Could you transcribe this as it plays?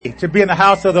To be in the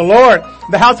house of the Lord.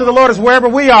 The house of the Lord is wherever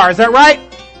we are. Is that right?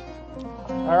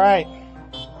 All right.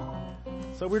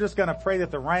 So we're just going to pray that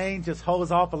the rain just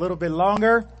holds off a little bit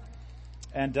longer.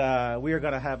 And we are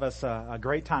going to have us a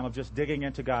great time of just digging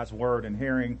into God's Word and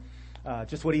hearing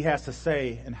just what He has to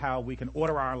say and how we can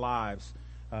order our lives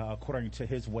according to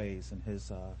His ways and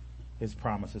His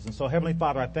promises. And so, Heavenly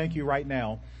Father, I thank you right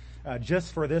now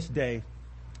just for this day.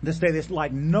 This day that's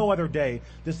like no other day,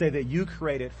 this day that you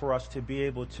created for us to be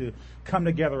able to come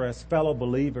together as fellow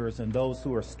believers and those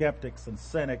who are skeptics and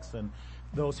cynics and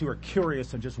those who are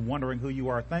curious and just wondering who you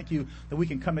are. Thank you that we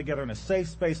can come together in a safe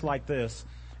space like this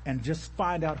and just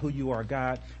find out who you are,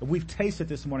 God. We've tasted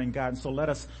this morning, God, and so let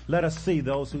us see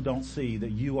those who don't see that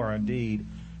you are indeed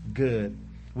good.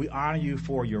 We honor you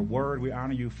for your word. We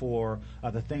honor you for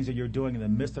the things that you're doing in the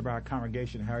midst of our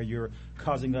congregation, how you're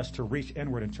causing us to reach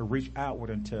inward and to reach outward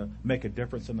and to make a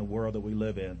difference in the world that we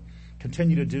live in.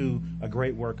 Continue to do a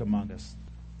great work among us.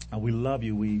 We love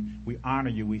you. We honor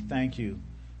you. We thank you.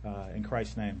 In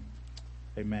Christ's name,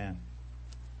 amen.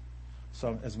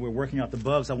 So as we're working out the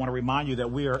bugs, I want to remind you that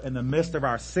we are in the midst of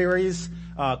our series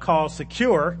called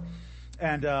Secure.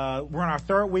 And we're in our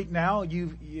third week now.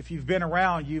 If you've been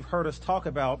around, you've heard us talk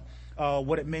about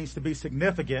what it means to be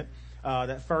significant.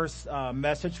 That first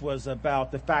message was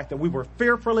about the fact that we were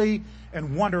fearfully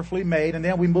and wonderfully made. And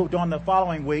then we moved on the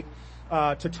following week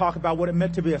to talk about what it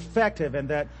meant to be effective, and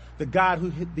that the God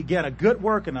who began a good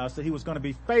work in us, that He was going to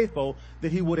be faithful,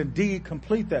 that He would indeed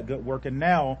complete that good work. And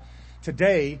now,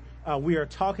 today, we are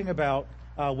talking about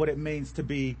what it means to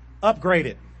be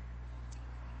upgraded.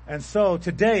 And so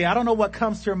today, I don't know what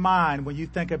comes to your mind when you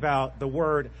think about the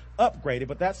word upgraded,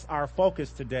 but that's our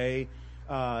focus today,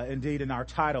 indeed, in our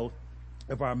title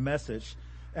of our message.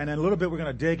 And in a little bit, we're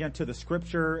going to dig into the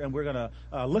scripture, and we're going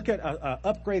to look at an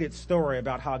upgraded story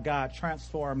about how God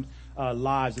transformed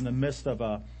lives in the midst of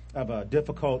a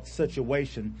difficult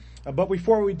situation. But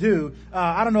before we do,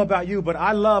 I don't know about you, but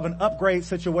I love an upgrade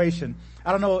situation.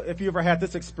 I don't know if you ever had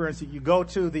this experience. You go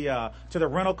to the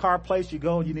rental car place. You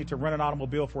go and you need to rent an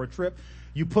automobile for a trip.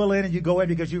 You pull in and you go in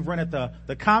because you've rented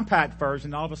the compact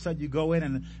version. All of a sudden you go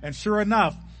in and sure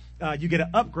enough, you get an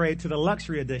upgrade to the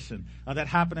luxury edition. That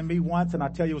happened to me once, and I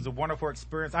tell you, it was a wonderful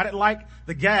experience. I didn't like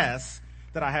the gas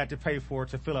that I had to pay for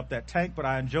to fill up that tank, but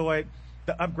I enjoyed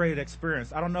the upgraded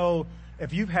experience. I don't know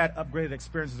if you've had upgraded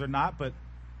experiences or not, but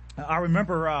I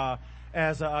remember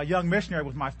as a young missionary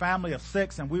with my family of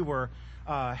 6, and we were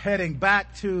heading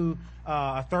back to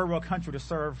a third world country to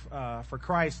serve for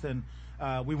Christ, and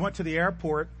we went to the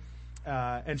airport,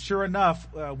 and sure enough,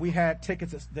 we had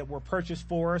tickets that were purchased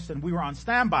for us, and we were on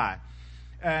standby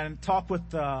and talked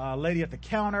with a lady at the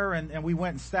counter, and we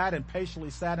went and sat and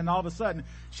patiently sat, and all of a sudden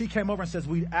she came over and says,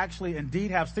 "We actually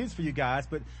indeed have seats for you guys,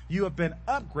 but you have been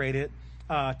upgraded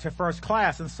to first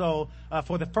class." And so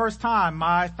for the first time,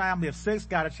 my family of 6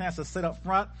 got a chance to sit up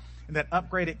front in that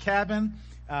upgraded cabin.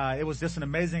 It was just an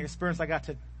amazing experience. I got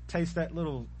to taste that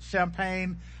little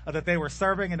champagne that they were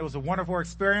serving, and it was a wonderful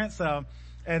experience.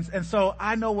 And so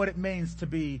I know what it means to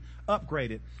be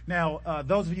upgraded. Now,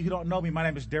 those of you who don't know me, my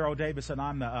name is Daryl Davis, and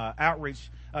I'm the outreach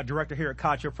director here at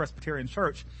College Hill Presbyterian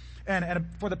Church. And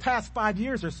for the past 5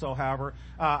 years or so, however,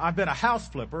 I've been a house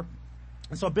flipper.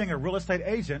 And so being a real estate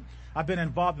agent, I've been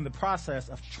involved in the process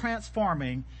of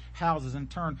transforming houses, in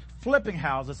turn flipping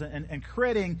houses and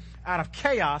creating out of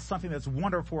chaos something that's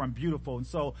wonderful and beautiful. And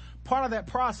so part of that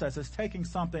process is taking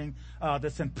something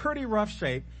that's in pretty rough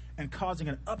shape and causing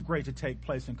an upgrade to take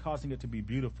place and causing it to be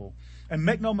beautiful. And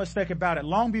make no mistake about it,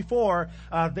 long before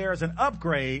there's an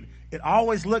upgrade, it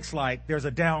always looks like there's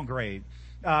a downgrade.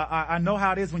 I know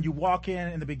how it is when you walk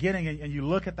in the beginning and you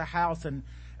look at the house and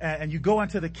you go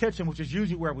into the kitchen, which is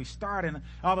usually where we start, and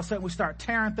all of a sudden we start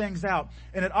tearing things out.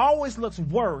 And it always looks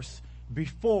worse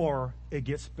before it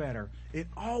gets better. It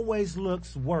always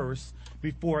looks worse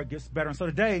before it gets better. And so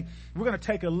today we're going to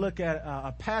take a look at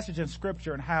a passage in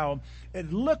Scripture and how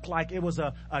it looked like it was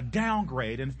a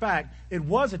downgrade. In fact, it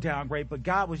was a downgrade, but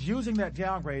God was using that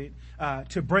downgrade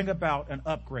to bring about an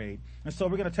upgrade. And so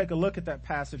we're going to take a look at that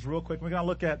passage real quick. We're going to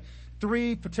look at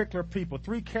 3 particular people,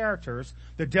 3 characters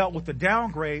that dealt with the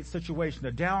downgrade situation,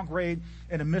 the downgrade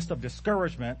in the midst of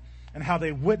discouragement, and how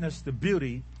they witnessed the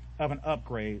beauty of an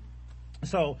upgrade.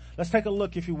 So let's take a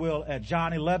look, if you will, at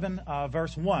John 11,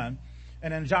 verse 1.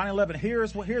 And in John 11,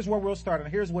 here's where we'll start, and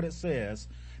here's what it says.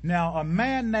 Now, a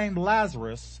man named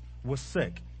Lazarus was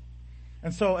sick.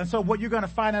 And so what you're going to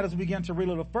find out as we begin to read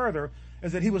a little further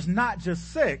is that he was not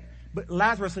just sick, but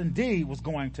Lazarus indeed was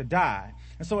going to die.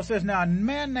 And so it says, now a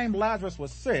man named Lazarus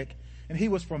was sick, and he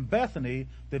was from Bethany,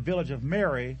 the village of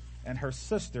Mary and her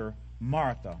sister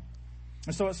Martha.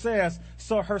 And so it says,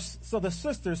 so the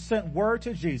sisters sent word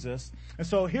to Jesus. And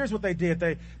so here's what they did.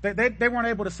 They weren't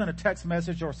able to send a text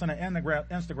message or send an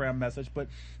Instagram message, but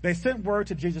they sent word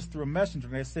to Jesus through a messenger.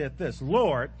 And they said this,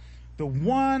 Lord, the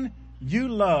one you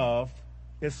love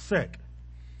is sick.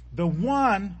 The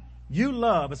one you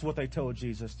love is what they told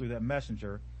Jesus through that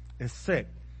messenger is sick.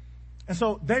 And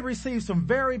so they received some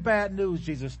very bad news,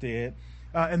 Jesus did.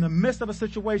 In the midst of a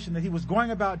situation that he was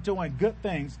going about doing good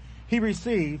things, he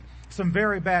received some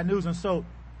very bad news. And so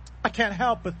I can't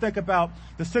help but think about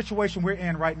the situation we're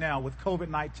in right now with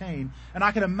COVID-19. And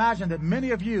I can imagine that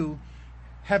many of you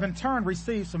have in turn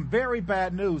received some very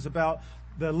bad news about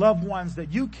the loved ones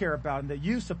that you care about and that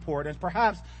you support. And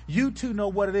perhaps you too know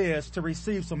what it is to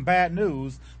receive some bad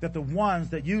news that the ones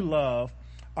that you love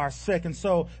are sick. And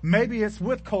so maybe it's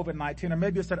with COVID-19, or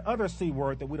maybe it's that other C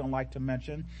word that we don't like to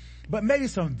mention, but maybe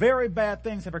some very bad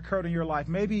things have occurred in your life.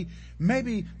 Maybe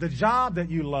the job that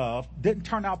you love didn't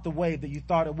turn out the way that you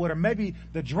thought it would, or maybe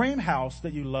the dream house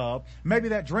that you love, maybe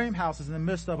that dream house is in the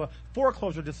midst of a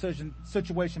foreclosure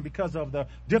situation because of the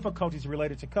difficulties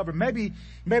related to COVID.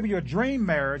 Maybe your dream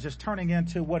marriage is turning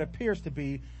into what appears to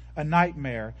be a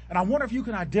nightmare. And I wonder if you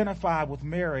can identify with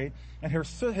Mary and her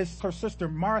sister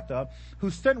Martha, who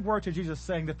sent word to Jesus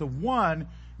saying that the one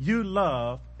you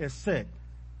love is sick.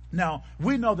 Now,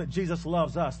 we know that Jesus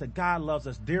loves us, that God loves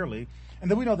us dearly,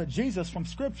 and that we know that Jesus from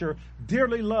Scripture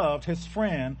dearly loved his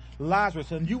friend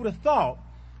Lazarus. And you would have thought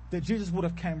that Jesus would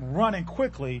have came running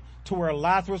quickly to where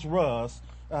Lazarus was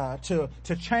to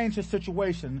change his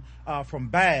situation from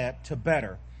bad to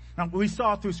better. Now, we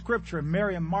saw through Scripture, and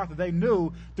Mary and Martha, they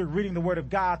knew through reading the Word of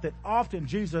God that often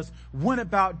Jesus went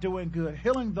about doing good,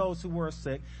 healing those who were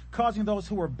sick, causing those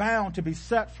who were bound to be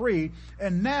set free.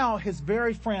 And now his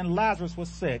very friend Lazarus was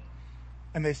sick,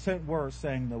 and they sent word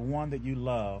saying, the one that you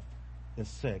love is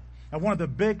sick. Now, one of the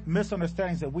big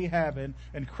misunderstandings that we have in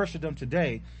Christendom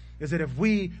today is that if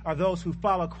we are those who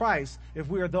follow Christ, if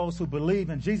we are those who believe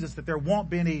in Jesus, that there won't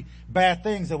be any bad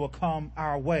things that will come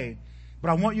our way. But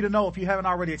I want you to know, if you haven't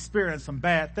already experienced some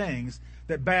bad things,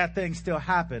 that bad things still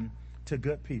happen to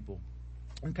good people.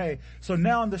 Okay, so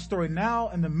now in the story, now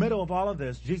in the middle of all of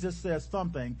this, Jesus says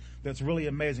something that's really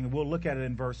amazing. And we'll look at it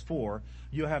in verse 4.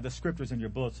 You'll have the scriptures in your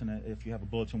bulletin if you have a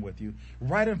bulletin with you.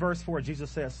 Right in verse 4,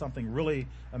 Jesus says something really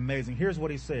amazing. Here's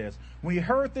what he says. When he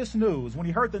heard this news, when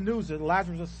he heard the news that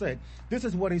Lazarus was sick, this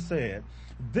is what he said.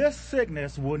 This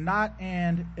sickness will not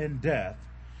end in death.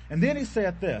 And then he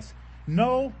said this.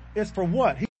 No, it's for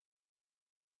what?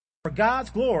 For God's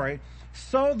glory,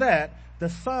 so that the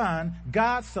Son,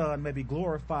 God's Son, may be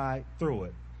glorified through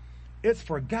it. It's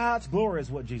for God's glory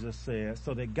is what Jesus says,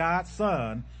 so that God's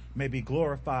Son may be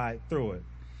glorified through it.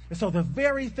 And so the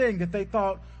very thing that they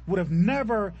thought would have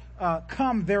never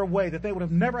come their way, that they would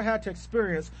have never had to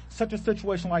experience such a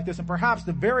situation like this, and perhaps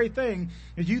the very thing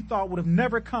that you thought would have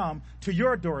never come to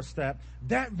your doorstep,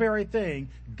 that very thing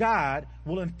God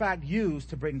will in fact use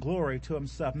to bring glory to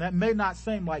himself. And that may not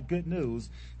seem like good news,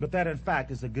 but that in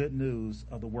fact is the good news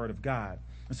of the Word of God.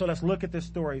 And so let's look at this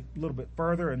story a little bit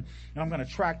further, and I'm going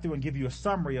to track through and give you a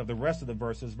summary of the rest of the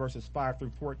verses 5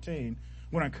 through 14.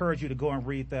 I want to encourage you to go and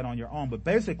read that on your own. But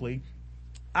basically,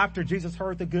 after Jesus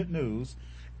heard the good news,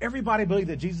 everybody believed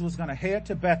that Jesus was going to head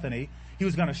to Bethany. He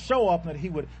was going to show up, and that he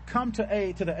would come to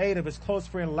the aid of his close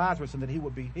friend Lazarus, and that he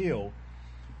would be healed.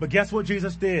 But guess what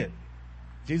Jesus did?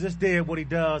 Jesus did what he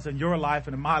does in your life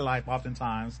and in my life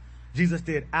oftentimes. Jesus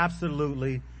did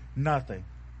absolutely nothing.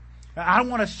 I don't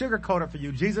want to sugarcoat it for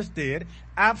you. Jesus did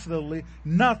absolutely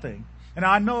nothing. And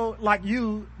I know, like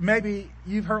you, maybe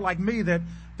you've heard like me that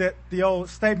the old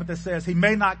statement that says he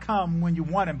may not come when you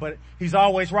want him, but he's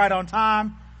always right on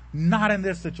time. Not in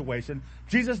this situation.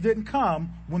 Jesus didn't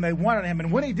come when they wanted him.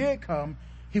 And when he did come,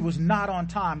 he was not on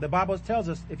time. The Bible tells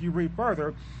us, if you read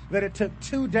further, that it took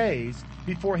 2 days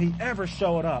before he ever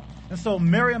showed up. And so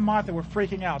Mary and Martha were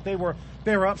freaking out. They were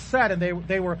upset, and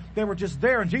they were just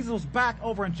there. And Jesus was back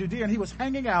over in Judea, and he was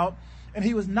hanging out, and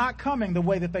he was not coming the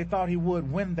way that they thought he would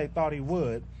when they thought he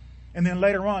would. And then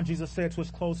later on, Jesus said to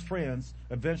his close friends,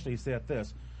 eventually he said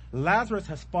this, Lazarus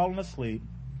has fallen asleep,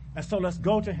 and so let's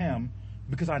go to him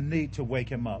because I need to wake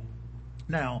him up.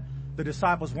 Now, the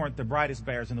disciples weren't the brightest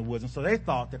bears in the woods, and so they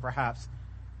thought that perhaps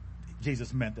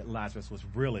Jesus meant that Lazarus was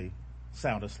really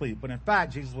sound asleep. But in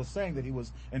fact, Jesus was saying that he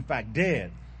was in fact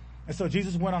dead. And so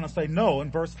Jesus went on to say, no,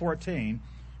 in verse 14,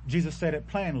 Jesus said it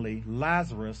plainly,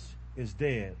 Lazarus is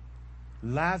dead.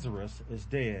 Lazarus is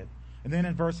dead. And then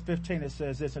in verse 15 it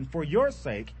says this, and for your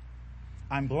sake,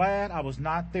 I'm glad I was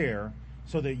not there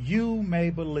so that you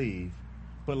may believe,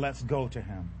 but let's go to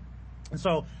him. And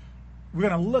so we're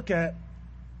going to look at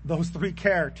those three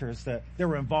characters that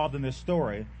were involved in this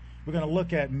story. We're going to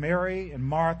look at Mary and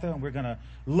Martha, and we're going to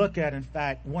look at, in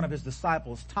fact, one of his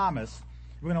disciples, Thomas.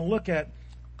 We're going to look at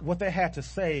what they had to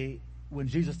say when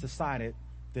Jesus decided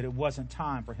that it wasn't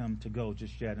time for him to go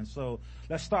just yet. And so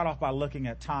let's start off by looking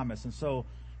at Thomas. And so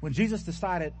when Jesus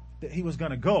decided that he was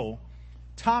going to go,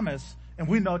 Thomas, and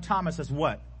we know Thomas as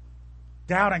what?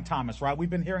 Doubting Thomas, right? We've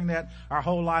been hearing that our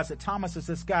whole lives, that Thomas is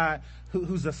this guy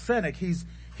who's a cynic.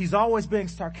 He's always being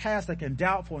sarcastic and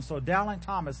doubtful. And so doubting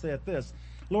Thomas said this,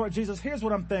 Lord Jesus, here's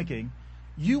what I'm thinking.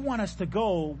 You want us to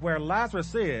go where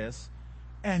Lazarus is,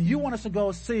 and you want us to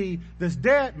go see this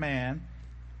dead man.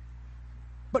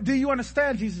 But do you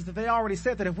understand, Jesus, that they already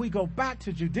said that if we go back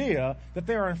to Judea, that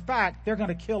they're going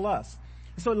to kill us.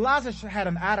 And so Lazarus had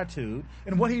an attitude,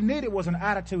 and what he needed was an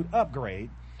attitude upgrade.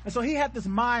 And so he had this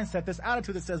mindset, this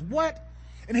attitude that says, what?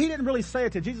 And he didn't really say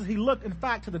it to Jesus. He looked, in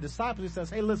fact, to the disciples. He says,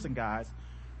 hey, listen, guys,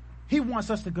 he wants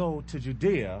us to go to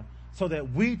Judea so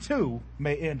that we too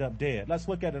may end up dead. Let's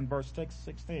look at it in verse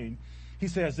 16. He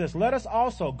says this, let us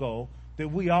also go that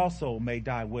we also may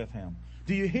die with him.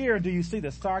 Do you hear and do you see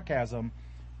the sarcasm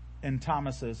in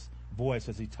Thomas's voice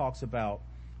as he talks about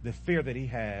the fear that he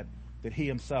had that he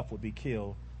himself would be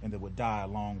killed and that would die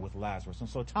along with Lazarus? And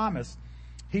so Thomas,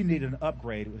 he needed an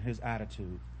upgrade with his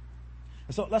attitude.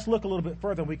 And so let's look a little bit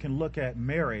further. We can look at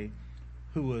Mary,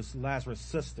 who was Lazarus'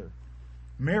 sister.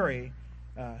 Mary,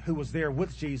 who was there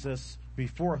with Jesus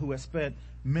before, who had spent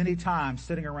many times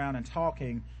sitting around and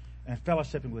talking and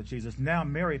fellowshipping with Jesus. Now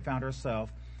Mary found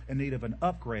herself in need of an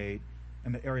upgrade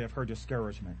in the area of her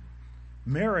discouragement.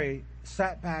 Mary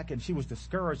sat back and she was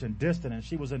discouraged and distant, and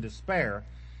she was in despair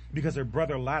because her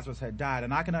brother Lazarus had died.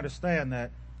 And I can understand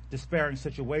that despairing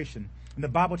situation. And the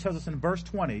Bible tells us in verse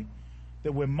 20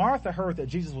 that when Martha heard that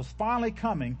Jesus was finally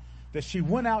coming, that she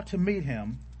went out to meet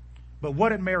him. But what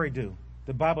did Mary do?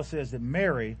 The Bible says that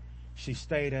Mary, she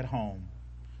stayed at home.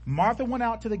 Martha went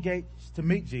out to the gates to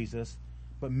meet Jesus,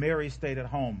 but Mary stayed at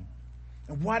home.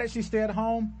 And why did she stay at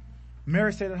home?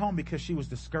 Mary stayed at home because she was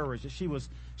discouraged. She was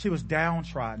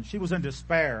downtrodden. She was in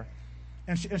despair.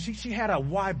 And she had a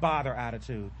why bother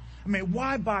attitude. I mean,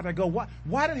 why bother go?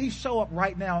 Why did he show up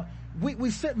right now?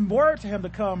 We sent word to him to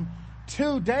come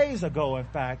 2 days ago, in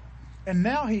fact. And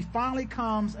now he finally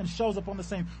comes and shows up on the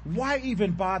scene. Why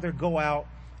even bother go out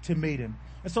to meet him?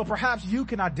 And so perhaps you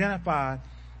can identify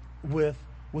with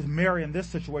Mary in this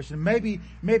situation. Maybe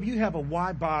you have a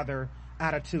why bother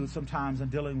attitude sometimes in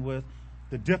dealing with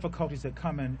the difficulties that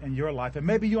come in your life. And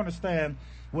maybe you understand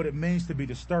what it means to be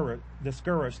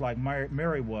discouraged like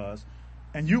Mary was.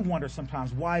 And you wonder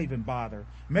sometimes, why even bother?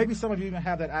 Maybe some of you even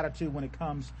have that attitude when it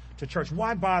comes to church.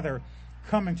 Why bother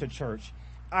coming to church?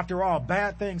 After all,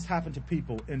 bad things happen to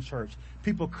people in church.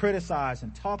 People criticize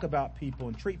and talk about people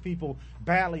and treat people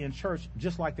badly in church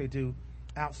just like they do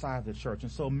outside the church.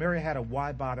 And so Mary had a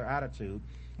why bother attitude,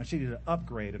 and she needed an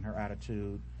upgrade in her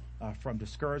attitude from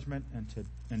discouragement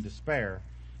and despair,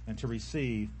 and to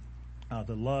receive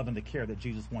the love and the care that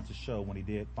Jesus wants to show when he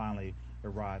did finally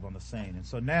arrive on the scene. And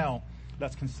so now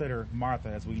let's consider Martha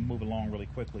as we move along really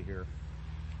quickly here.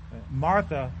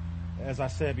 Martha, as I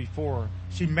said before,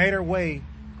 she made her way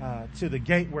to the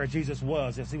gate where Jesus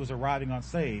was as he was arriving on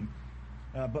scene.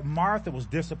 But Martha was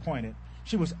disappointed.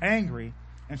 She was angry,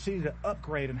 and she needed an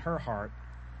upgrade in her heart,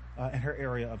 in her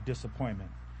area of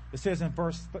disappointment. It says in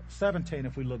verse 17,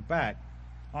 if we look back,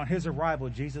 on his arrival,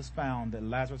 Jesus found that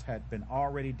Lazarus had been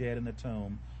already dead in the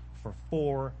tomb for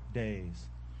 4 days.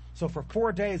 So for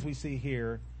 4 days we see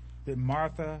here that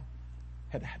Martha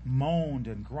had moaned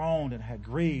and groaned and had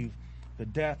grieved the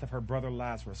death of her brother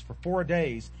Lazarus. For 4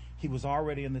 days, he was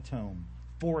already in the tomb,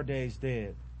 4 days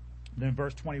dead. Then in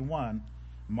verse 21,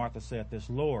 Martha said this,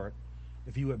 Lord,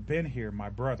 if you had been here, my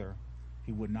brother,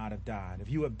 he would not have died. If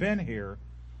you had been here,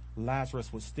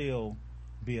 Lazarus would still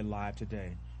be alive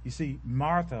today. You see,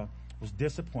 Martha was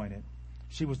disappointed.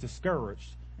 She was discouraged,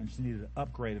 and she needed an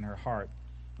upgrade in her heart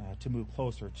to move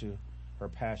closer to her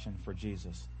passion for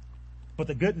Jesus. But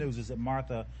the good news is that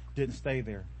Martha didn't stay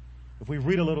there. If we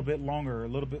read a little bit longer, a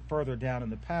little bit further down in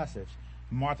the passage,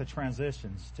 Martha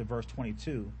transitions to verse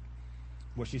 22,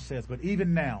 where she says, but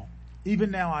even now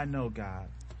I know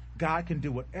God can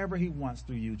do whatever he wants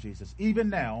through you, Jesus. Even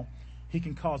now, he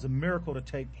can cause a miracle to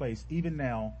take place, even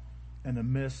now, in the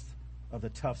midst of the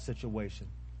tough situation.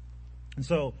 And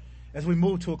so, as we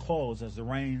move to a close, as the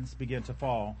rains begin to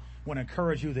fall, I want to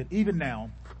encourage you that even now,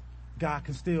 God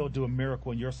can still do a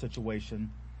miracle in your situation,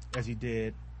 as he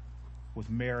did with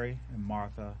Mary and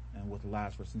Martha and with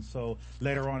Lazarus. And so,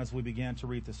 later on, as we begin to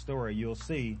read the story, you'll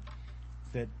see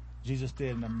that Jesus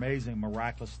did an amazing,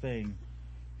 miraculous thing.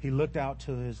 He looked out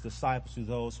to his disciples, to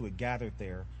those who had gathered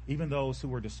there, even those who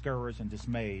were discouraged and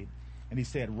dismayed. And he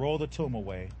said, roll the tomb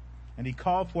away. And he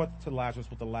called forth to Lazarus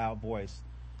with a loud voice.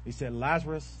 He said,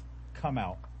 Lazarus, come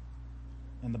out.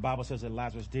 And the Bible says that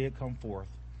Lazarus did come forth.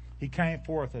 He came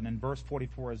forth, and in verse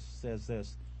 44 it says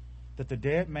this, that the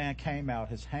dead man came out,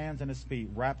 his hands and his feet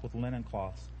wrapped with linen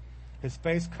cloths, his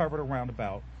face covered around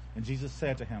about. And Jesus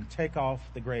said to him, take off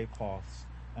the grave cloths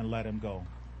and let him go.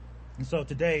 And so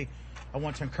today, I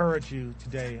want to encourage you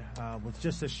today with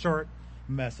just a short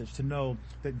message to know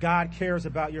that God cares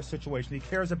about your situation. He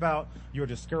cares about your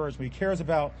discouragement. He cares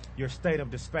about your state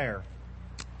of despair.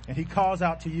 And he calls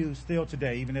out to you still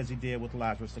today, even as he did with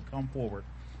Lazarus, to come forward,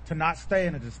 to not stay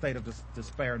in a state of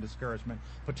despair and discouragement,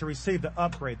 but to receive the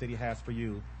upgrade that he has for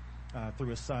you through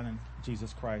his son and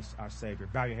Jesus Christ, our Savior.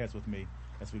 Bow your heads with me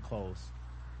as we close.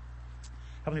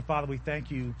 Heavenly Father, we thank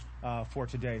you for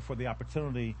today, for the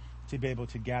opportunity to be able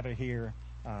to gather here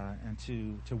and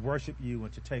to worship you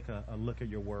and to take a look at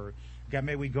your word. God,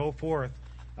 may we go forth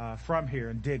from here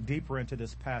and dig deeper into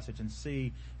this passage and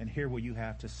see and hear what you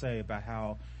have to say about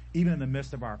how even in the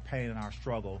midst of our pain and our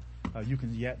struggle, you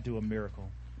can yet do a miracle.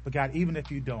 But God, even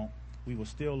if you don't, we will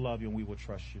still love you and we will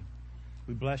trust you.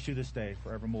 We bless you this day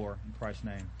forevermore. In Christ's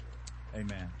name,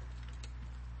 amen.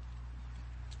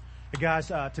 Hey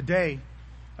guys, today,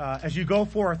 as you go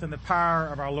forth in the power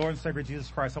of our Lord and Savior Jesus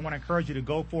Christ, I want to encourage you to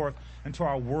go forth into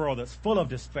our world that's full of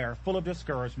despair, full of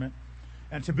discouragement,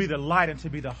 and to be the light and to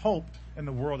be the hope in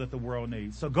the world that the world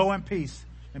needs. So go in peace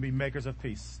and be makers of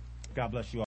peace. God bless you all.